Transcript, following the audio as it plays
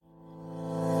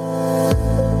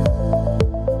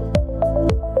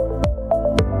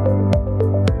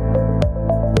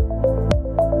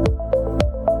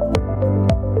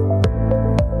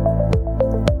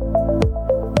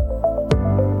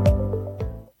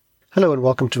Hello and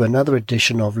welcome to another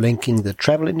edition of Linking the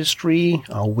Travel Industry,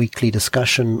 our weekly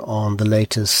discussion on the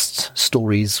latest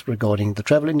stories regarding the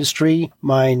travel industry.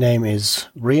 My name is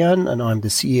Rian and I'm the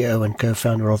CEO and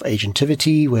co-founder of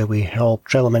Agentivity, where we help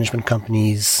travel management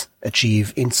companies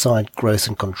achieve insight, growth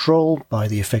and control by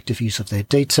the effective use of their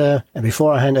data. And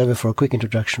before I hand over for a quick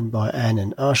introduction by Anne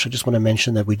and Ash, I just want to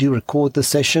mention that we do record this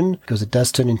session because it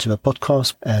does turn into a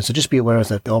podcast. So just be aware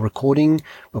that we are recording,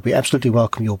 but we absolutely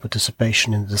welcome your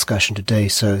participation in the discussion today.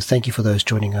 So thank you for those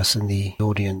joining us in the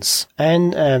audience.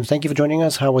 And thank you for joining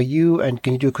us. How are you? And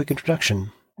can you do a quick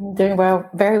introduction? I'm doing well,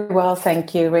 very well,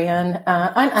 thank you, Rian.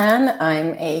 I'm Anne.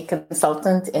 I'm a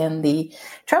consultant in the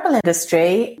travel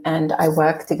industry, and I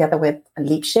work together with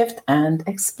LeapShift and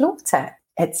ExploreTech.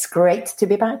 It's great to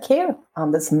be back here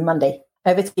on this Monday.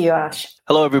 Over to you, Ash.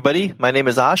 Hello, everybody. My name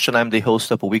is Ash, and I'm the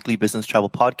host of a weekly business travel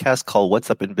podcast called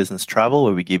What's Up in Business Travel,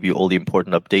 where we give you all the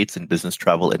important updates in business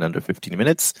travel in under 15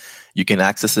 minutes. You can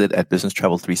access it at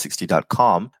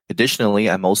businesstravel360.com.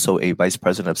 Additionally, I'm also a vice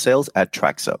president of sales at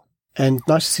Traxo. And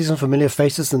nice to see some familiar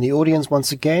faces in the audience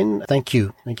once again. Thank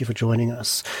you. Thank you for joining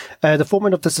us. The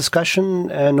format of this discussion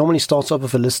normally starts off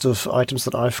with a list of items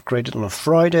that I've created on a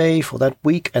Friday for that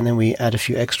week, and then we add a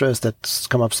few extras that's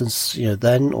come up since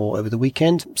then or over the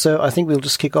weekend. So I think we'll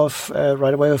just kick off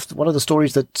right away with one of the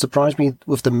stories that surprised me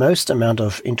with the most amount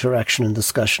of interaction and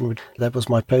discussion. That was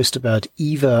my post about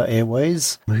EVA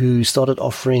Airways, who started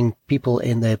offering people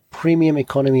in their premium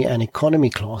economy and economy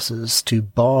classes to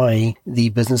buy the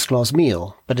business class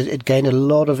meal. But it gained a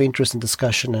lot of interest and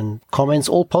discussion and comments,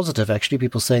 all positive actually,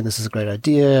 people saying this is a great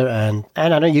idea. And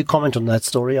I know you comment on that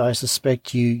story. I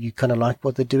suspect you kind of like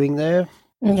what they're doing there.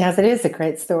 Yes, it is a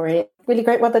great story. Really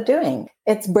great what they're doing.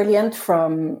 It's brilliant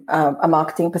from a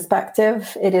marketing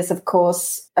perspective. It is, of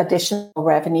course, additional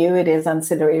revenue. It is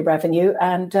ancillary revenue.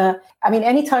 And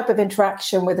any type of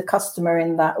interaction with a customer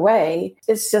in that way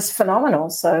is just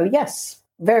phenomenal. So yes,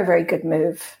 very, very good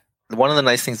move. One of the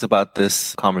nice things about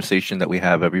this conversation that we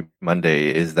have every Monday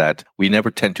is that we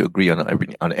never tend to agree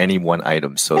on any one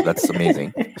item. So that's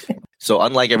amazing. So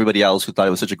unlike everybody else who thought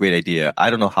it was such a great idea, I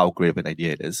don't know how great of an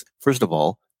idea it is. First of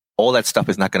all that stuff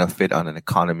is not going to fit on an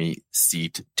economy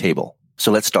seat table.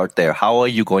 So let's start there. How are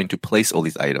you going to place all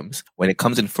these items? When it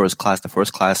comes in first class, the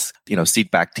first class,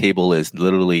 seat back table is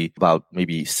literally about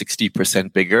maybe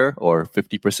 60% bigger or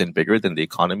 50% bigger than the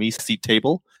economy seat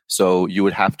table. So you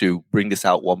would have to bring this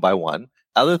out one by one.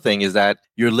 Other thing is that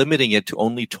you're limiting it to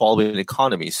only 12 in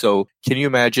economy. So can you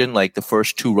imagine like the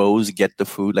first two rows get the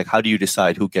food? Like how do you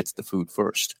decide who gets the food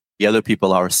first? The other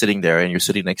people are sitting there and you're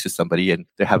sitting next to somebody and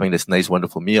they're having this nice,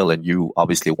 wonderful meal and you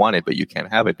obviously want it, but you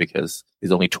can't have it because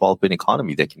there's only 12 in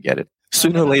economy that can get it.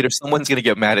 Sooner or later, someone's going to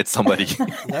get mad at somebody.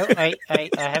 No, I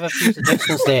have a few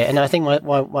suggestions there, and I think my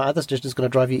other suggestion is going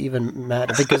to drive you even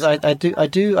madder because I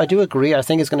do agree. I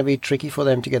think it's going to be tricky for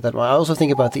them to get that one. I also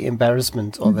think about the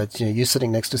embarrassment of it. You're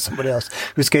sitting next to somebody else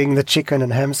who's getting the chicken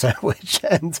and ham sandwich,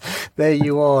 and there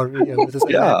you are with this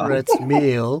elaborate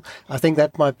meal. I think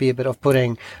that might be a bit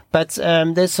off-putting, but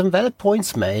there's some valid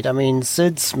points made. I mean,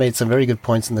 Sid's made some very good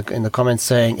points in the comments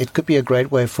saying it could be a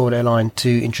great way for an airline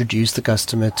to introduce the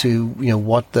customer to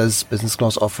what does business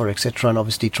class offer, etc., and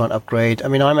obviously try and upgrade. I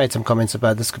mean, I made some comments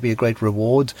about this could be a great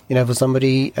reward, for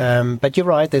somebody. But you're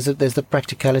right. There's the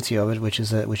practicality of it, which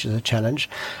is a challenge.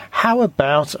 How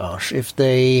about, Ash, if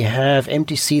they have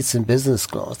empty seats in business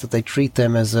class, that they treat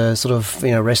them as a sort of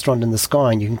restaurant in the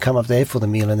sky, and you can come up there for the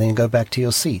meal and then go back to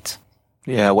your seat?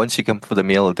 Yeah, once you come for the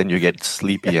meal, then you get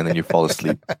sleepy and then you fall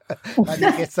asleep. And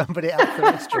you get somebody out the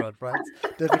restaurant, right?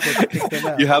 Difficult to kick them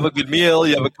out. You have a good meal,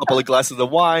 you have a couple of glasses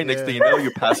of wine, next thing you know,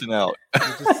 you're passing out. You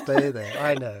just stay there.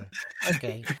 I know.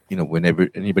 Okay. Whenever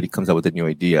anybody comes up with a new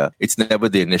idea, it's never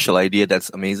the initial idea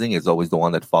that's amazing. It's always the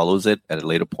one that follows it at a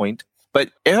later point. But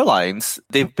airlines,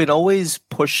 they've been always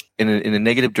pushed in a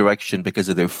negative direction because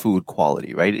of their food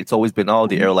quality, right? It's always been all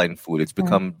the airline food. It's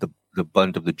become the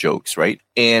butt of the jokes, right?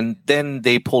 And then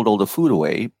they pulled all the food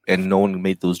away and no one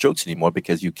made those jokes anymore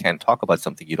because you can't talk about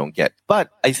something you don't get. But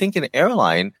I think an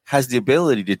airline has the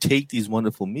ability to take these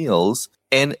wonderful meals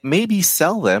and maybe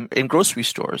sell them in grocery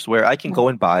stores where I can go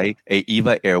and buy a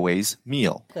EVA Airways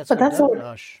meal. That's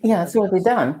already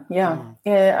done. Yeah.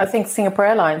 I think Singapore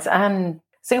Airlines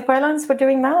were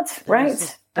doing that,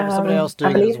 right? There was somebody else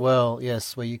doing it as well,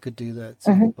 yes, where you could do that.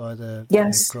 So you buy the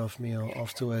aircraft meal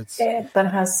afterwards. Yeah, that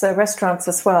has restaurants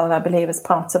as well, I believe, as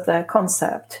part of their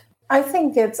concept. I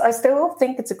still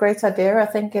think it's a great idea. I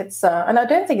think it's, and I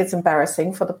don't think it's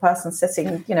embarrassing for the person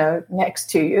sitting, next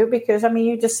to you because,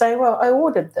 you just say, well, I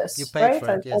ordered this. You paid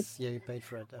for it, yes. Yeah, you paid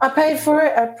for it. I paid for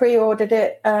it. I pre-ordered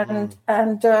it. And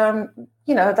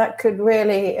that could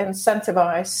really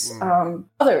incentivize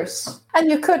others. And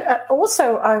you could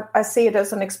also, I see it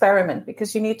as an experiment,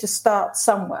 because you need to start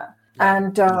somewhere.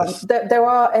 And there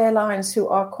are airlines who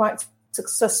are quite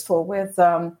successful with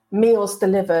meals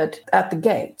delivered at the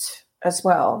gate as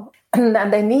well.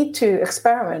 And they need to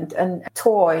experiment and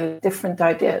toy different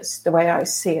ideas, the way I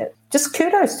see it. Just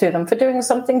kudos to them for doing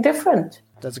something different.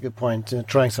 That's a good point,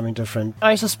 trying something different.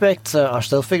 I suspect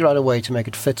they'll figure out a way to make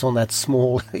it fit on that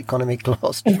small economy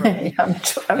class train.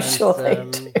 I'm sure they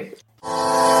do.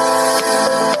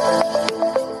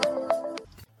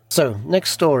 So,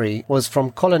 next story was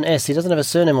from Colin S. He doesn't have a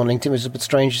surname on LinkedIn, which is a bit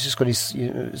strange. He's just got his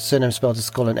surname spelled as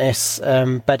Colin S.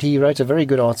 But he wrote a very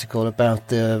good article about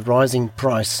the rising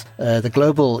price, the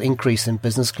global increase in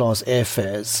business class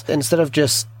airfares. Instead of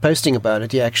just posting about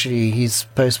it, his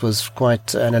post was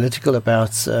quite analytical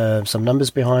about some numbers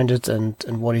behind it and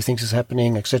what he thinks is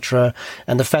happening, etc.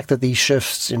 And the fact that these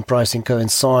shifts in pricing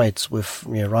coincides with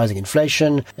rising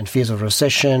inflation and fears of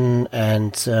recession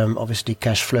and obviously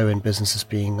cash flow in businesses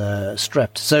being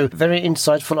strapped. So very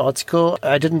insightful article.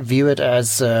 I didn't view it as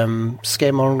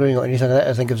scaremongering or anything like that.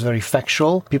 I think it was very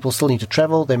factual. People still need to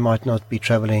travel. They might not be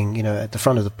traveling, at the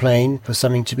front of the plane for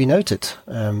something to be noted.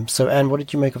 So Anne, what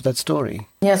did you make of that story?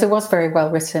 Yes, it was very well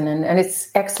written, and it's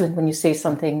excellent when you see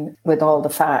something with all the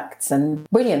facts, and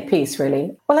brilliant piece,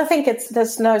 really. Well, I think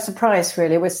there's no surprise,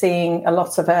 really. We're seeing a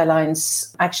lot of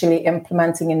airlines actually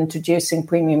implementing and introducing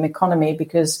premium economy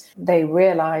because they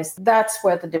realize that's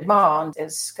where the demand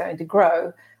is going to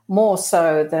grow, more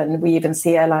so than we even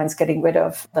see airlines getting rid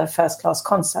of the first-class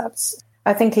concepts.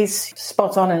 I think he's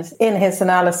spot on in his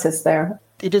analysis there.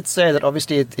 He did say that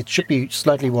obviously it should be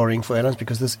slightly worrying for airlines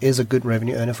because this is a good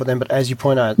revenue earner for them. But as you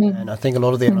point out, and I think a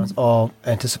lot of the airlines are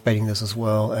anticipating this as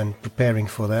well and preparing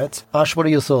for that. Ash, what are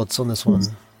your thoughts on this one?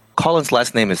 Colin's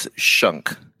last name is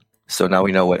Shunk. So now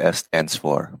we know what S stands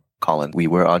for. Colin, we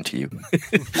were on to you.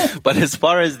 But as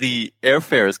far as the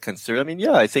airfare is concerned,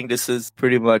 I think this is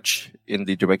pretty much in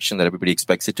the direction that everybody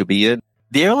expects it to be in.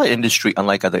 The airline industry,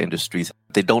 unlike other industries,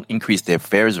 they don't increase their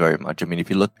fares very much. If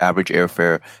you look average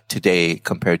airfare today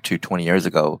compared to 20 years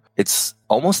ago, it's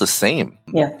almost the same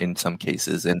in some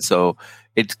cases. And so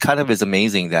it kind of is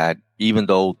amazing that even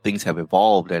though things have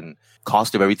evolved and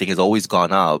cost of everything has always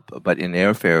gone up, but in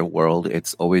airfare world,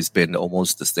 it's always been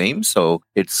almost the same. So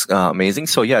it's amazing.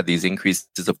 So these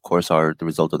increases, of course, are the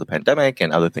result of the pandemic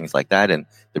and other things like that, and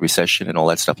the recession and all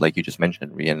that stuff, like you just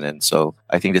mentioned, Rian. And so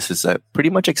I think this is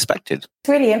pretty much expected. It's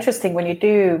really interesting when you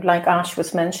do, like Ash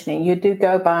was mentioning, you do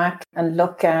go back and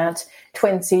look at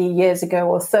 20 years ago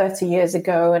or 30 years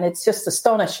ago, and it's just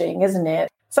astonishing, isn't it?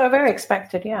 So very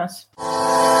expected, yes.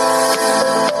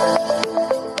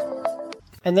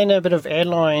 And then a bit of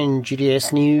airline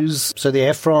GDS news. So the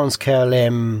Air France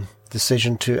KLM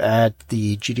decision to add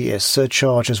the GDS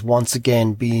surcharge has once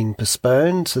again been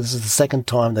postponed. So this is the second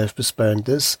time they've postponed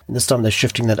this. And this time they're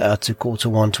shifting that out to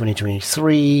Q1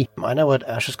 2023. I know what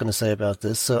Ash is going to say about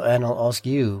this. So Anne, I'll ask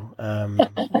you,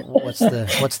 what's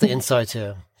the insight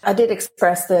here? I did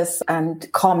express this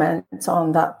and comment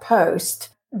on that post.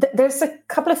 There's a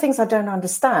couple of things I don't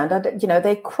understand.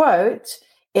 They quote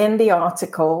in the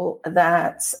article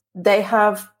that they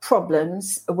have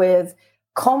problems with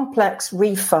complex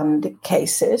refund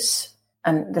cases.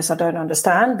 And this I don't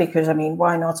understand because,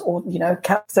 why not?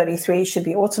 CAP 33 should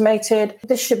be automated.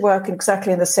 This should work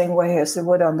exactly in the same way as they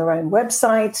would on their own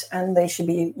website, and they should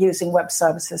be using web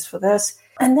services for this.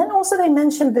 And then also they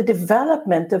mentioned the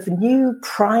development of new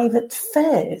private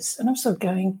fares. And I'm sort of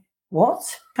going,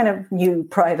 what kind of new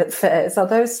private fares? Are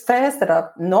those fares that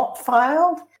are not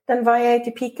filed than via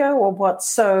ATPCO, or what's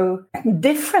so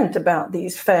different about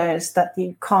these fares that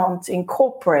you can't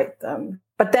incorporate them?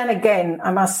 But then again,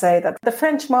 I must say that the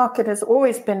French market has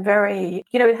always been very,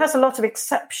 it has a lot of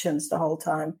exceptions the whole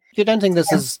time. You don't think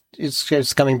this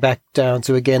is coming back down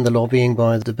to, again, the lobbying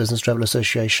by the Business Travel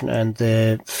Association and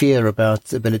their fear about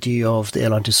the ability of the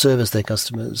airline to service their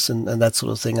customers and that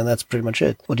sort of thing, and that's pretty much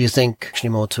it? Or do you think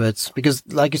actually more to it? Because,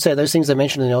 like you say, those things they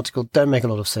mentioned in the article don't make a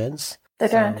lot of sense. They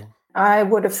don't. I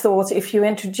would have thought if you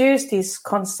introduce these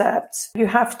concepts, you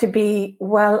have to be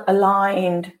well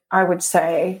aligned, I would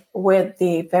say, with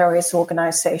the various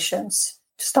organizations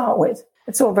to start with.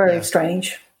 It's all very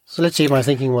strange. So let's see if my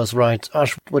thinking was right.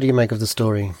 Ash, what do you make of the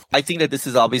story? I think that this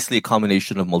is obviously a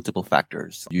combination of multiple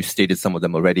factors. You stated some of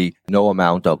them already. No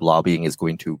amount of lobbying is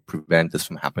going to prevent this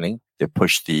from happening. They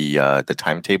pushed the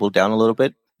timetable down a little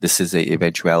bit. This is an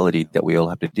eventuality that we all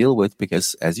have to deal with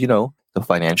because, as you know, the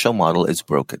financial model is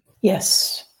broken.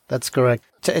 Yes. That's correct.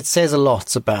 it says a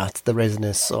lot about the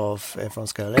readiness of Air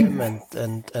France KLM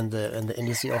and the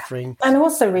NDC offering. And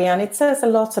also, Rian, it says a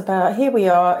lot about, here we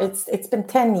are, it's been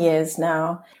 10 years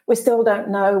now. We still don't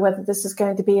know whether this is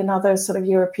going to be another sort of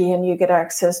European, you get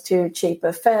access to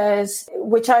cheaper fares,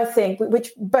 which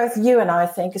both you and I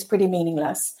think is pretty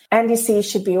meaningless. NDC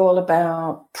should be all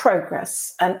about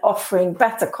progress and offering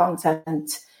better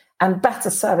content and better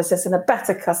services and a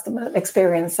better customer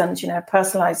experience and,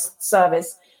 personalized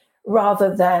service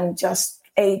rather than just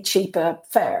a cheaper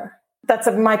fare. That's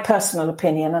my personal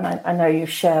opinion, and I know you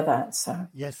share that. So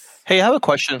yes. Hey, I have a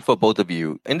question for both of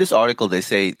you. In this article, they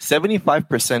say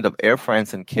 75% of Air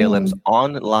France and KLM's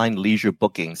online leisure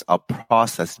bookings are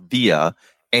processed via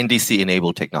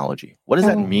NDC-enabled technology. What does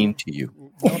that mean to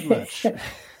you? Not much.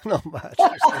 Not much.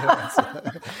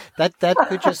 That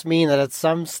could just mean that at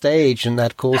some stage in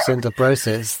that call center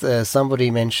process,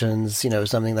 somebody mentions,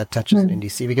 something that touches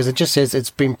NDC, because it just says it's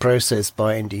been processed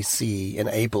by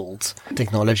NDC-enabled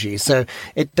technology. So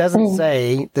it doesn't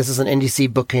say this is an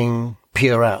NDC booking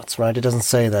pure out, right? It doesn't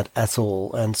say that at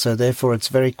all. And so therefore it's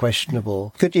very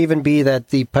questionable. Could even be that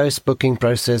the post-booking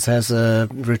process has a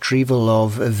retrieval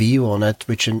of a view on it,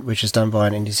 which is done by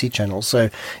an NDC channel. So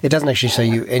it doesn't actually show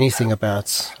you anything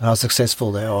about how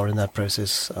successful they are in that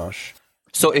process, Ash.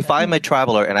 So if I'm a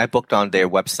traveler and I booked on their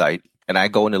website and I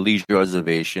go in a leisure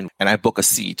reservation and I book a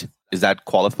seat, is that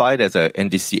qualified as a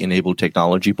NDC-enabled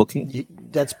technology booking?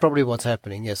 That's probably what's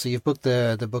happening. Yeah. So you've booked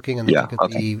the booking and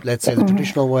let's say the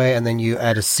traditional way, and then you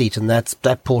add a seat, and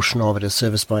that portion of it is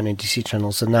serviced by an NDC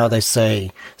channel. So now they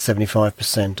say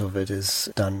 75% of it is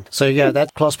done. So yeah,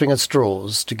 that's clasping at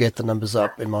straws to get the numbers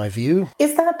up, in my view.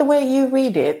 Is that the way you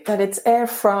read it? That it's Air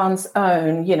France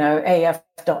own,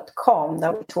 AF.com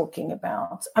that we're talking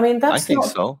about? I mean, that's I think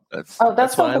so. That's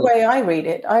not the way I read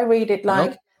it. I read it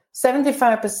like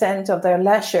 75% of their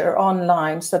leisure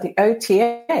online, so the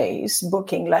OTAs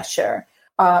booking leisure,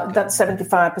 that's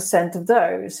 75% of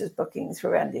those is booking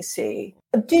through NDC.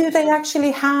 Do they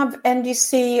actually have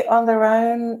NDC on their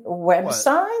own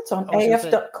website, on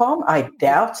AF.com? I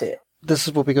doubt it. This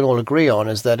is what we can all agree on,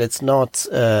 is that it's not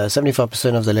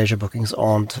 75% of the leisure bookings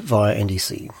aren't via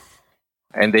NDC.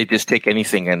 And they just take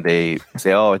anything and they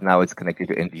say, oh, now it's connected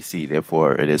to NDC,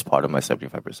 therefore it is part of my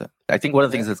 75%. I think one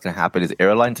of the things that's going to happen is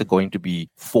airlines are going to be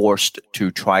forced to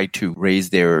try to raise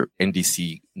their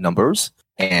NDC numbers,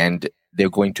 and they're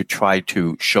going to try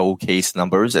to showcase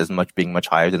numbers as being much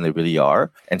higher than they really are.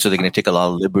 And so they're going to take a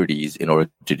lot of liberties in order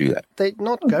to do that. They're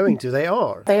not going to, they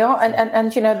are. They are.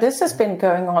 And this has been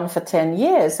going on for 10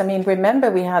 years. I mean, remember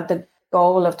we had the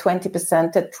goal of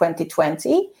 20% at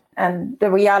 2020. And the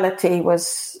reality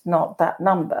was not that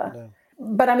number. No.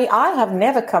 But I mean, I have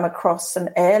never come across an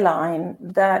airline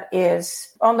that is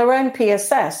on their own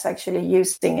PSS actually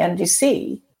using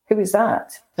NDC. Who is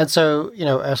that? And so,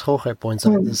 as Jorge points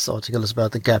out, this article is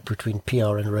about the gap between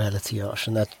PR and reality, Ash,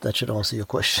 and that should answer your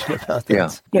question about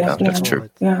that. Yeah, that's true.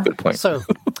 Yeah. Good point. So,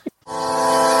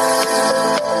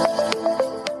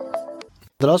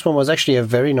 the last one was actually a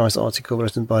very nice article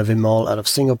written by Vimal out of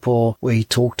Singapore, where he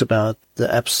talked about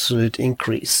the absolute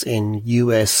increase in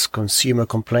US consumer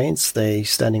complaints. They're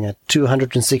standing at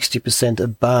 260%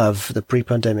 above the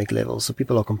pre-pandemic levels. So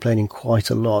people are complaining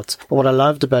quite a lot. But what I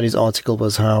loved about his article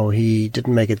was how he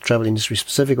didn't make it travel industry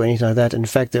specific or anything like that. In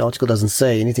fact, the article doesn't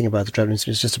say anything about the travel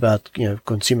industry. It's just about,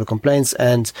 consumer complaints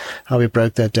and how he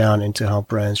broke that down into how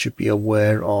brands should be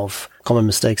aware of common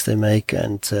mistakes they make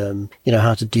and,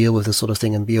 how to deal with this sort of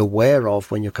thing and be aware of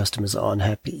when your customers are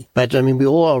unhappy. But I mean, we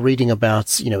all are reading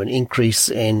about, an increase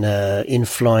in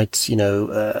in-flight,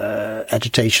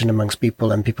 agitation amongst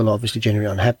people, and people are obviously generally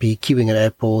unhappy, queuing at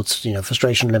airports,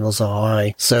 frustration levels are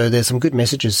high. So there's some good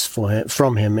messages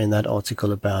from him in that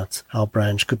article about how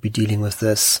brands could be dealing with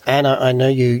this. And I know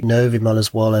you know Vimal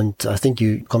as well, and I think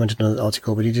you commented on the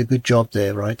article, but he did a good job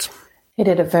there, right? He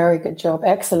did a very good job.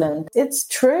 Excellent. It's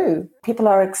true. People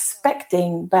are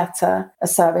expecting better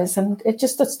service, and it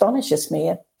just astonishes me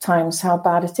at times how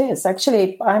bad it is.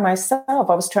 Actually, I myself,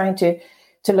 I was trying to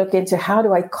look into how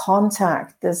do I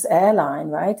contact this airline,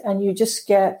 right? And you just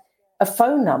get a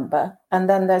phone number, and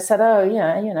then they said, oh,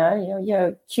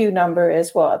 your queue number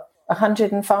is what,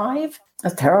 105?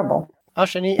 That's terrible.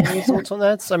 Ash, any thoughts on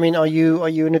that? I mean, are you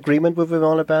in agreement with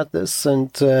Vimal about this? And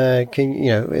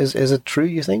is it true,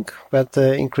 you think, about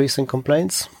the increase in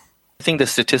complaints? I think the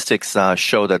statistics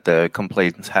show that the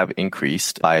complaints have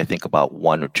increased by, I think, about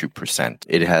 1 or 2%.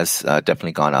 It has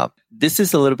definitely gone up. this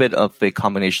is a little bit of a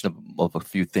combination of a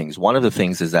few things. One of the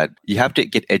things is that you have to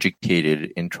get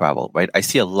educated in travel, right? I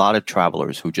see a lot of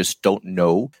travelers who just don't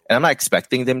know, and I'm not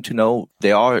expecting them to know.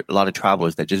 There are a lot of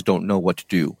travelers that just don't know what to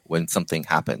do when something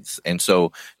happens. And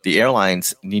so the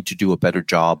airlines need to do a better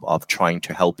job of trying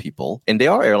to help people. And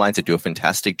there are airlines that do a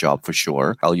fantastic job for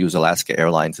sure. I'll use Alaska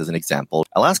Airlines as an example.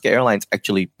 Alaska Airlines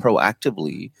actually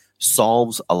proactively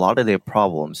solves a lot of their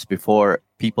problems before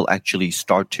people actually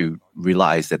start to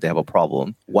realize that they have a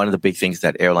problem. One of the big things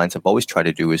that airlines have always tried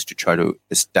to do is to try to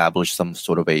establish some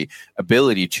sort of a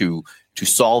ability to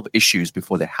solve issues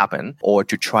before they happen, or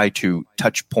to try to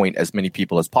touch point as many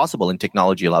people as possible. And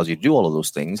technology allows you to do all of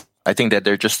those things. I think that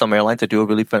there are just some airlines that do a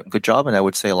really good job. And I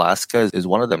would say Alaska is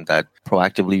one of them that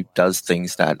proactively does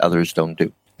things that others don't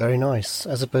do. Very nice,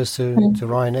 as opposed to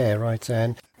Ryanair, right?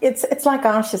 And it's like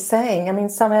Ash is saying. I mean,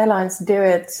 some airlines do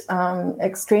it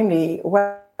extremely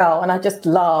well, and I just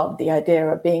love the idea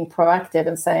of being proactive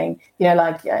and saying,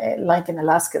 like in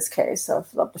Alaska's case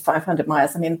of up to 500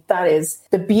 miles. I mean, that is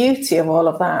the beauty of all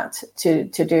of that. To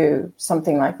do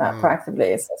something like that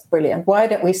proactively is brilliant. Why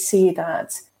don't we see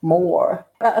that more?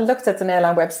 I looked at an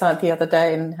airline website the other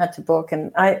day and had to book,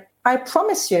 and I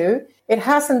promise you, it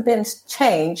hasn't been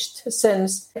changed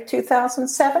since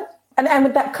 2007.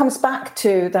 And that comes back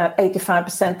to that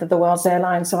 85% of the world's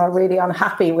airlines are really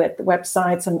unhappy with the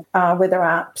websites and with their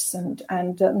apps.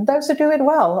 And those who do it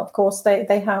well, of course,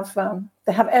 they have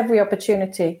every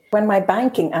opportunity. When my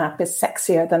banking app is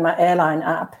sexier than my airline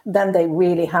app, then they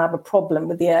really have a problem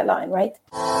with the airline, right?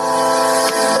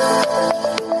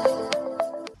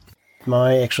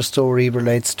 My extra story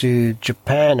relates to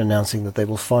Japan announcing that they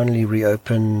will finally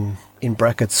reopen, in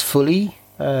brackets, fully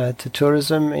to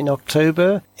tourism in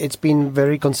October. It's been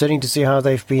very concerning to see how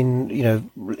they've been,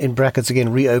 in brackets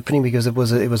again, reopening, because it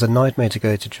was a nightmare to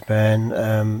go to Japan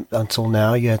until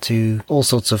now. You had to all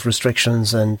sorts of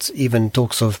restrictions, and even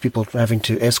talks of people having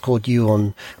to escort you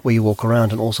on where you walk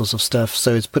around and all sorts of stuff.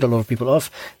 So it's put a lot of people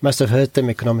off. Must have hurt them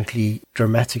economically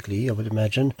dramatically, I would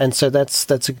imagine. And so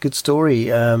that's a good story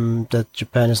that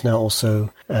Japan is now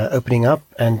also opening up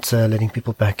and letting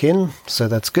people back in. So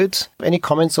that's good. Any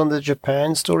comments on the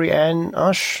Japan story, Anne,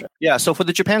 Ash? Yeah, so for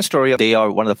the Japan story, they are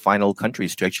one of the final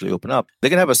countries to actually open up. They're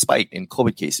going to have a spike in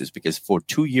COVID cases because for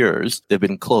 2 years, they've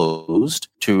been closed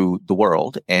to the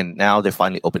world. And now they're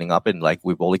finally opening up. And like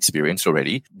we've all experienced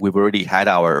already, we've already had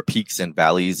our peaks and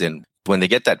valleys. And when they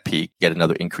get that peak, get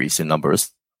another increase in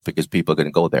numbers, because people are going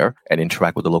to go there and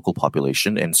interact with the local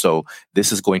population. And so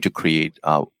this is going to create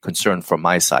concern from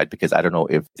my side, because I don't know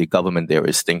if the government there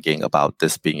is thinking about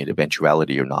this being an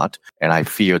eventuality or not. And I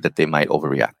fear that they might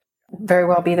overreact. Very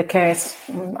well be the case,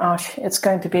 Ash. It's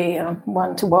going to be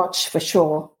one to watch for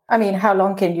sure. I mean, how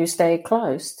long can you stay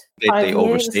closed? They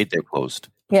overstayed their closed.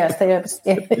 Yes, they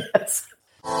overstayed. Yes.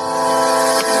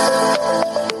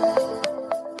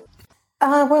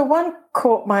 Well, one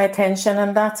caught my attention,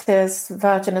 and that is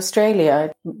Virgin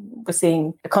Australia. We're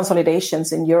seeing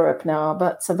consolidations in Europe now,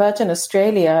 but Virgin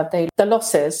Australia, the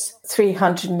losses,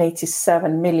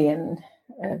 387 million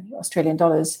Australian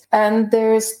dollars. And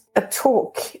there's a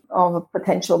talk of a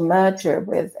potential merger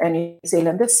with Air New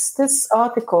Zealand. This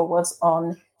article was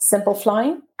on Simple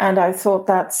Flying, and I thought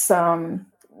that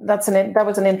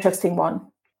was an interesting one.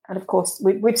 And of course,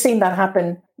 we've seen that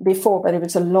happen before, but it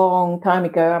was a long time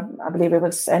ago. I believe it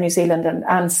was Air New Zealand and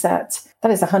Ansett.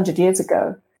 That is 100 years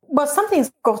ago. Well, something's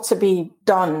got to be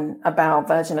done about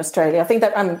Virgin Australia. I think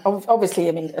that, obviously,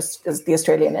 as the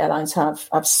Australian airlines have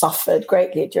suffered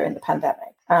greatly during the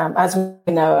pandemic. As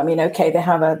we know, okay, they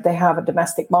have a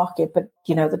domestic market, but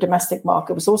the domestic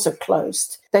market was also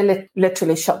closed. They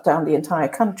literally shut down the entire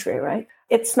country, right?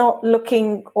 It's not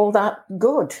looking all that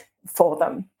good for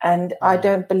them. And I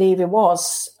don't believe it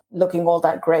was looking all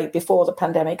that great before the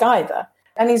pandemic either.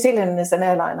 And New Zealand is an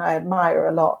airline I admire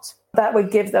a lot. That would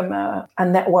give them a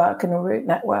network and a route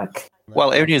network.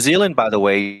 Well, Air New Zealand, by the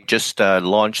way, just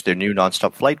launched their new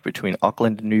nonstop flight between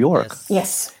Auckland and New York.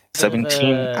 Yes.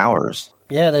 17 hours.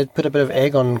 Yeah, they put a bit of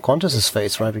egg on Qantas's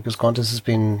face, right? Because Qantas has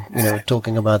been,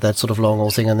 talking about that sort of long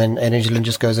haul thing, and then Air New Zealand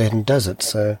just goes ahead and does it.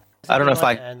 So I don't know if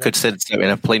I could sit in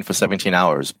a plane for 17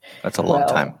 hours. That's a long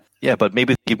time. Yeah, but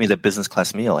maybe give me the business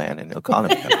class meal, Anne, in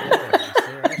economy.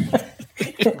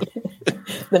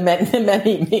 the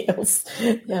many meals.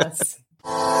 Yes.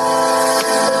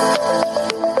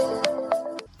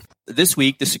 This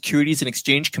week, the Securities and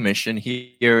Exchange Commission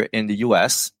here in the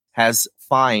U.S. has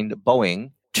fined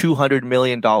Boeing $200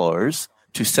 million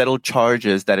to settle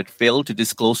charges that it failed to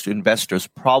disclose to investors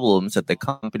problems that the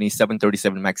company's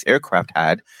 737 MAX aircraft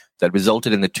had that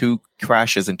resulted in the two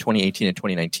crashes in 2018 and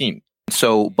 2019.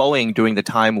 So Boeing, during the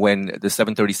time when the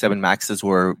 737 MAXs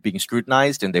were being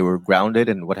scrutinized and they were grounded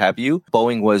and what have you,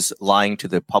 Boeing was lying to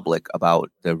the public about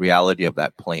the reality of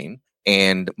that plane.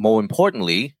 And more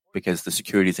importantly, because the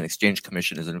Securities and Exchange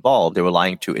Commission is involved, they were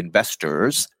lying to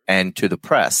investors and to the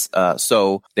press.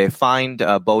 So they fined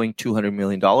Boeing $200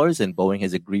 million, and Boeing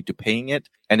has agreed to paying it.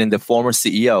 And then the former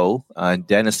CEO,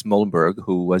 Dennis Muilenburg,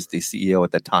 who was the CEO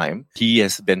at the time, he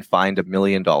has been fined $1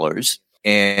 million.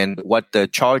 And what the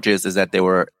charge is that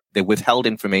they withheld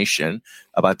information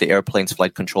about the airplane's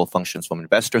flight control functions from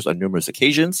investors on numerous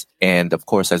occasions. And of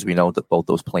course, as we know, that both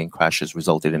those plane crashes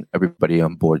resulted in everybody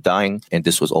on board dying. And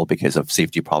this was all because of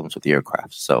safety problems with the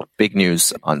aircraft. So big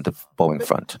news on the Boeing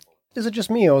front. Is it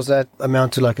just me, or does that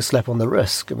amount to like a slap on the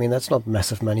wrist? I mean, that's not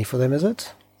massive money for them, is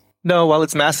it? No, well,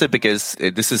 it's massive because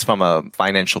this is from a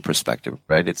financial perspective,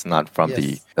 right? It's not from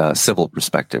the civil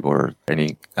perspective or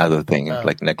any other thing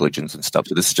like negligence and stuff.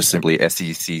 So this is just simply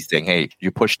SEC saying, hey, you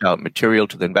pushed out material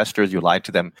to the investors, you lied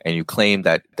to them, and you claim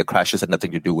that the crashes had nothing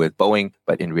to do with Boeing,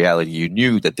 but in reality, you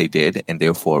knew that they did, and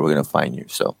therefore we're going to fine you.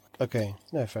 So okay,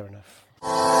 no, fair enough.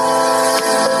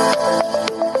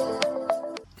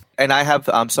 And I have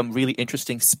some really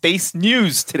interesting space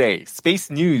news today.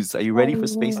 Space news. Are you ready for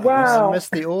space news? I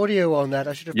missed the audio on that.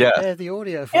 I should have prepared the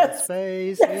audio for the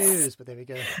space news, but there we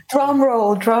go. Drum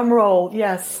roll,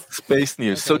 yes. Space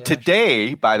news. Okay, so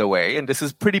today, by the way, and this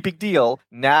is a pretty big deal,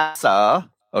 NASA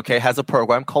has a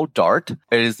program called DART.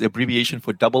 It is the abbreviation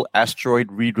for Double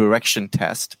Asteroid Redirection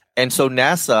Test. And so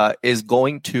NASA is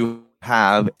going to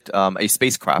have a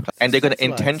spacecraft, and they're going to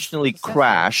intentionally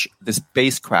crash the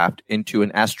spacecraft into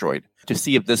an asteroid to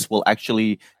see if this will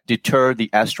actually deter the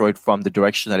asteroid from the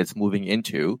direction that it's moving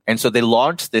into. And so they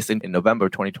launched this in November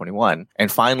 2021.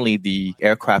 And finally, the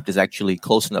aircraft is actually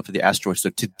close enough to the asteroid.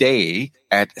 So today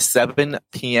at 7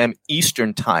 p.m.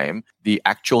 Eastern time, the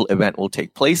actual event will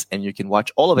take place, and you can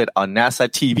watch all of it on NASA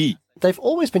TV. They've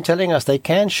always been telling us they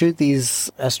can shoot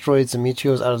these asteroids and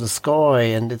meteors out of the sky,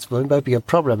 and it won't be a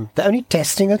problem. They're only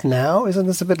testing it now? Isn't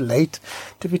this a bit late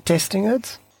to be testing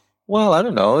it? Well, I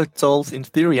don't know. It's all in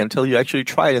theory until you actually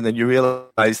try it, and then you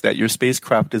realize that your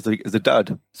spacecraft is a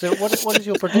dud. So what is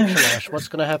your prediction, Ash? What's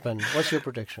going to happen? What's your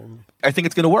prediction? I think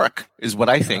it's going to work, is what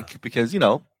I think, because,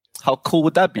 how cool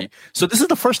would that be? So this is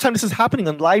the first time this is happening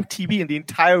on live TV, and the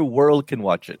entire world can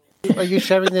watch it. Are you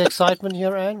sharing the excitement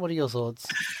here, Anne? What are your thoughts?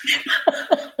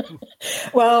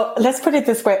 Well, let's put it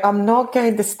this way. I'm not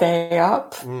going to stay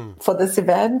up for this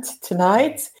event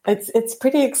tonight. It's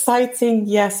pretty exciting,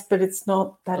 yes, but it's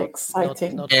not that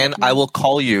exciting. And I will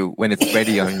call you when it's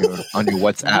ready on your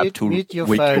WhatsApp to wake you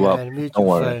up. Mute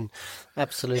your phone.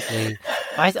 Absolutely.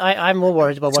 I'm more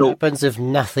worried about what happens if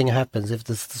nothing happens, if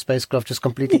the spacecraft just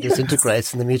completely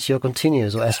disintegrates and the meteor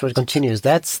continues or asteroid continues.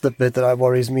 That's the bit that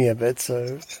worries me a bit.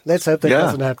 So let's hope that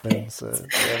doesn't happen. So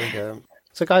there we go.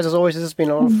 So guys, as always, this has been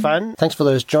a lot of fun. Thanks for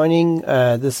those joining.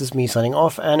 This is me signing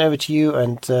off, and over to you,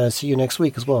 and see you next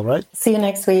week as well, right? See you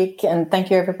next week, and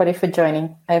thank you everybody for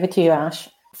joining. Over to you, Ash.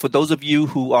 For those of you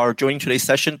who are joining today's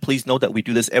session, please know that we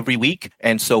do this every week.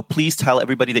 And so please tell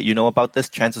everybody that you know about this.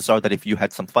 Chances are that if you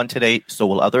had some fun today, so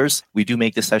will others. We do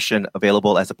make this session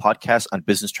available as a podcast on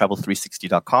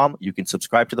businesstravel360.com. You can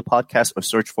subscribe to the podcast or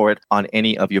search for it on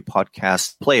any of your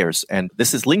podcast players. And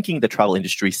this is Linking the Travel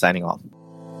Industry signing off.